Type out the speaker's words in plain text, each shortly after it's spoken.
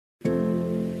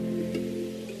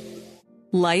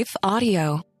Life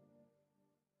Audio.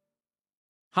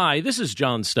 Hi, this is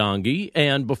John Stange,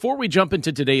 and before we jump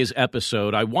into today's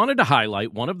episode, I wanted to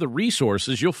highlight one of the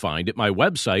resources you'll find at my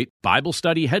website,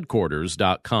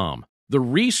 BibleStudyHeadquarters.com. The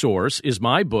resource is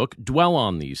my book, Dwell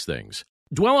on These Things.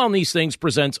 Dwell on These Things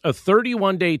presents a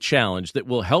 31-day challenge that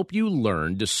will help you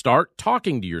learn to start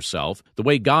talking to yourself the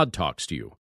way God talks to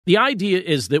you. The idea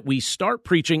is that we start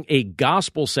preaching a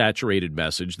gospel-saturated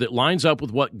message that lines up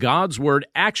with what God's Word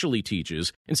actually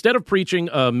teaches, instead of preaching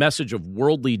a message of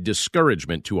worldly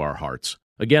discouragement to our hearts.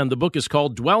 Again, the book is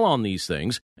called Dwell on These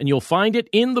Things, and you'll find it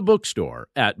in the bookstore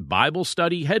at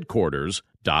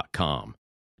BibleStudyHeadquarters.com.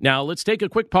 Now, let's take a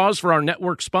quick pause for our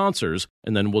network sponsors,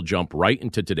 and then we'll jump right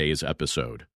into today's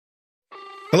episode.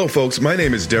 Hello, folks. My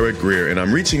name is Derek Greer, and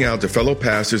I'm reaching out to fellow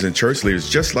pastors and church leaders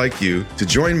just like you to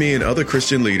join me and other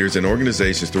Christian leaders and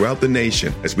organizations throughout the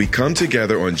nation as we come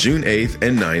together on June 8th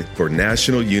and 9th for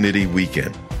National Unity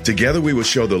Weekend. Together, we will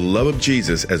show the love of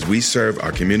Jesus as we serve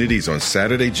our communities on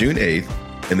Saturday, June 8th,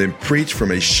 and then preach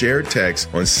from a shared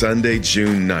text on Sunday,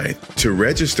 June 9th. To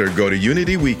register, go to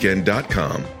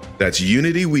unityweekend.com. That's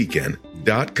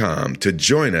unityweekend.com to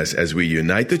join us as we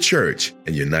unite the church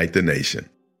and unite the nation.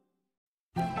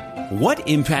 What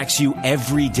impacts you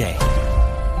every day?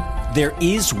 There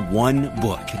is one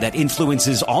book that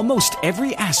influences almost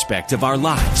every aspect of our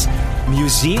lives.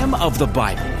 Museum of the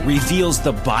Bible reveals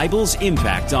the Bible's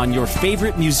impact on your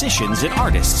favorite musicians and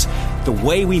artists, the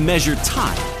way we measure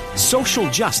time,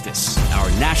 social justice, our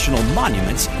national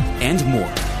monuments, and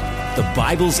more. The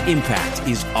Bible's impact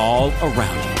is all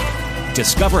around you.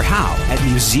 Discover how at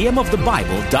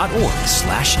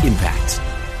museumofthebible.org/impact.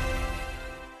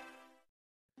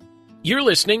 You're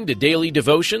listening to Daily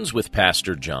Devotions with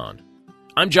Pastor John.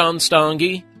 I'm John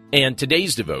Stange, and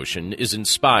today's devotion is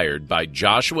inspired by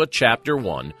Joshua chapter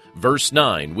 1, verse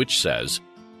 9, which says,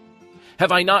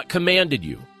 "Have I not commanded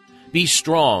you? Be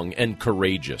strong and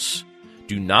courageous.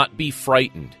 Do not be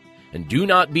frightened, and do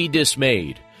not be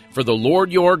dismayed, for the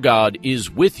Lord your God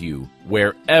is with you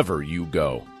wherever you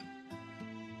go."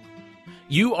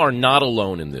 You are not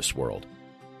alone in this world.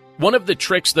 One of the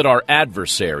tricks that our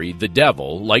adversary, the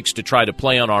devil, likes to try to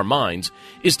play on our minds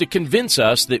is to convince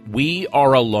us that we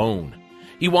are alone.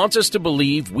 He wants us to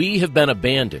believe we have been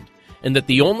abandoned and that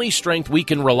the only strength we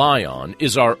can rely on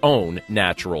is our own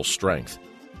natural strength.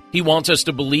 He wants us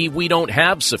to believe we don't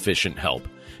have sufficient help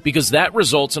because that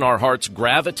results in our hearts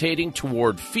gravitating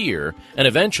toward fear and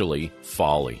eventually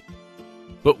folly.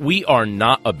 But we are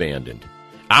not abandoned.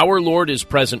 Our Lord is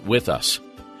present with us.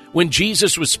 When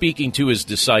Jesus was speaking to his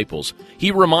disciples,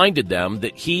 he reminded them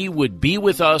that he would be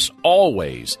with us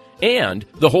always, and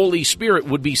the Holy Spirit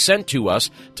would be sent to us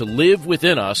to live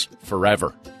within us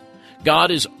forever.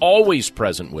 God is always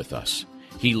present with us.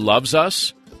 He loves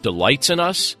us, delights in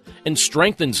us, and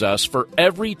strengthens us for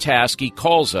every task he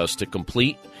calls us to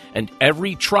complete and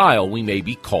every trial we may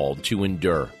be called to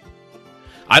endure.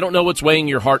 I don't know what's weighing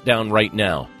your heart down right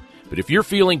now, but if you're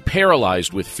feeling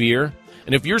paralyzed with fear,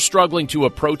 and if you're struggling to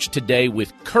approach today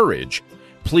with courage,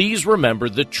 please remember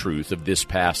the truth of this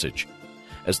passage.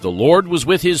 As the Lord was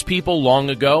with his people long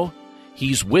ago,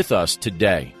 he's with us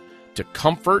today to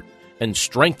comfort and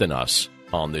strengthen us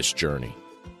on this journey.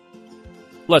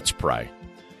 Let's pray.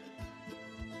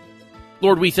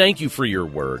 Lord, we thank you for your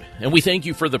word, and we thank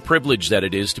you for the privilege that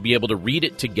it is to be able to read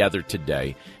it together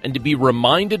today and to be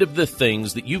reminded of the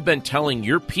things that you've been telling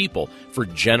your people for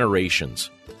generations.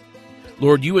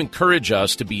 Lord, you encourage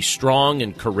us to be strong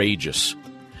and courageous.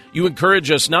 You encourage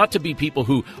us not to be people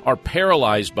who are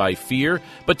paralyzed by fear,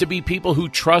 but to be people who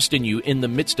trust in you in the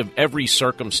midst of every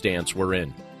circumstance we're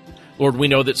in. Lord, we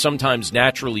know that sometimes,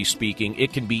 naturally speaking,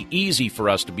 it can be easy for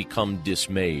us to become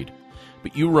dismayed.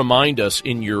 But you remind us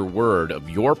in your word of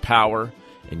your power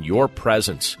and your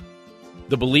presence.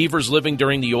 The believers living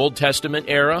during the Old Testament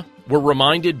era were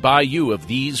reminded by you of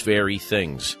these very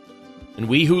things. And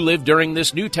we who live during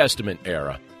this New Testament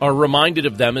era are reminded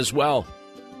of them as well.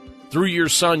 Through your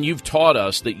Son, you've taught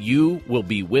us that you will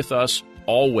be with us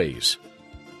always.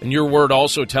 And your word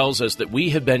also tells us that we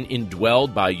have been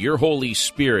indwelled by your Holy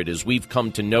Spirit as we've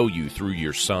come to know you through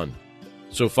your Son.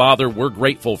 So, Father, we're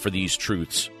grateful for these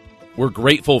truths. We're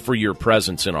grateful for your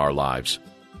presence in our lives.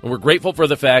 And we're grateful for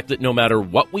the fact that no matter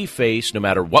what we face, no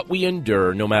matter what we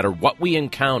endure, no matter what we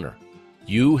encounter,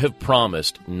 you have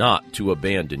promised not to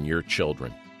abandon your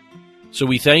children. So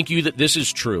we thank you that this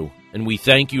is true, and we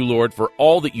thank you, Lord, for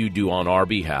all that you do on our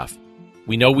behalf.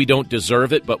 We know we don't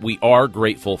deserve it, but we are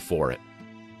grateful for it.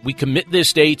 We commit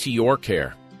this day to your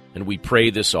care, and we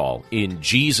pray this all in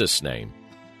Jesus' name.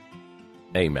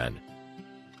 Amen.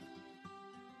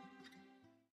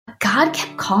 God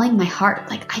kept calling my heart.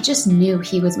 Like, I just knew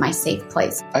he was my safe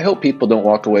place. I hope people don't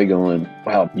walk away going,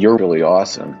 wow, you're really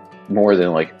awesome. More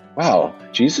than like, wow,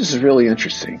 Jesus is really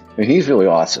interesting and he's really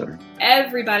awesome.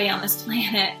 Everybody on this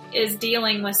planet is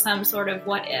dealing with some sort of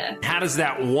what if. How does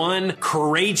that one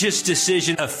courageous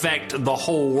decision affect the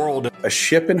whole world? A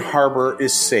ship in harbor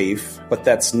is safe, but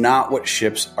that's not what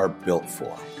ships are built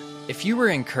for. If you were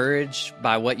encouraged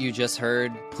by what you just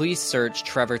heard, please search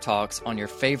Trevor Talks on your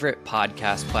favorite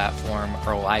podcast platform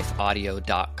or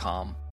lifeaudio.com.